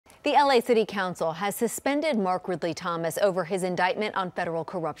The LA City Council has suspended Mark Ridley-Thomas over his indictment on federal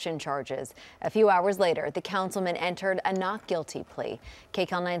corruption charges. A few hours later, the councilman entered a not guilty plea.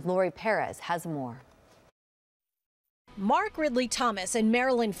 KCAL 9's Lori Perez has more. Mark Ridley-Thomas and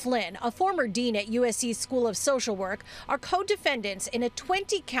Marilyn Flynn, a former dean at USC's School of Social Work, are co-defendants in a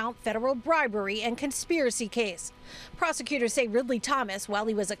 20-count federal bribery and conspiracy case. Prosecutors say Ridley-Thomas, while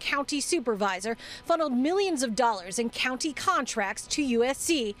he was a county supervisor, funneled millions of dollars in county contracts to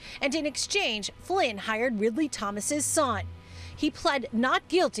USC, and in exchange, Flynn hired Ridley-Thomas's son. He pled not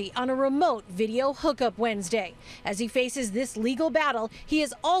guilty on a remote video hookup Wednesday. As he faces this legal battle, he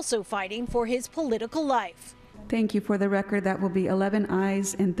is also fighting for his political life. Thank you. For the record, that will be 11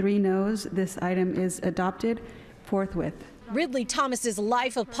 ayes and 3 noes. This item is adopted forthwith. Ridley-Thomas's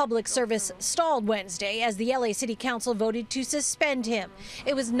life of public service stalled Wednesday as the LA City Council voted to suspend him.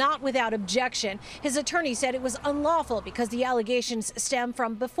 It was not without objection. His attorney said it was unlawful because the allegations stem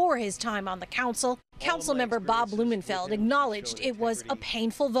from before his time on the council. Councilmember Bob Blumenfeld acknowledged it was a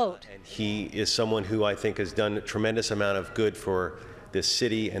painful vote. He is someone who I think has done a tremendous amount of good for this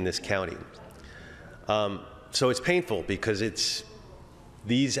city and this county. So it's painful because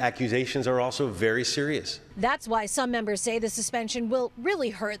these accusations are also very serious. That's why some members say the suspension will really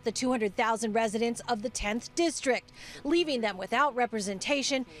hurt the 200,000 residents of the 10th district, leaving them without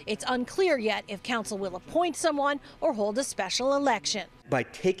representation. It's unclear yet if council will appoint someone or hold a special election. By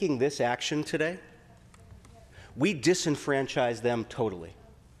taking this action today, we disenfranchise them totally.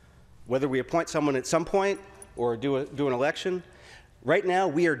 Whether we appoint someone at some point or do an election, right now,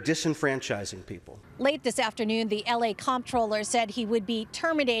 we are disenfranchising people. Late this afternoon, the LA comptroller said he would be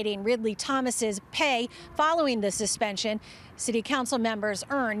terminating Ridley-Thomas's pay following the suspension. City council members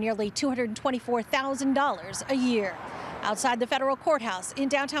earn nearly $224,000 a year. Outside the federal courthouse in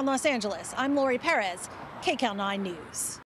downtown Los Angeles, I'm Lori Perez, KCAL 9 News.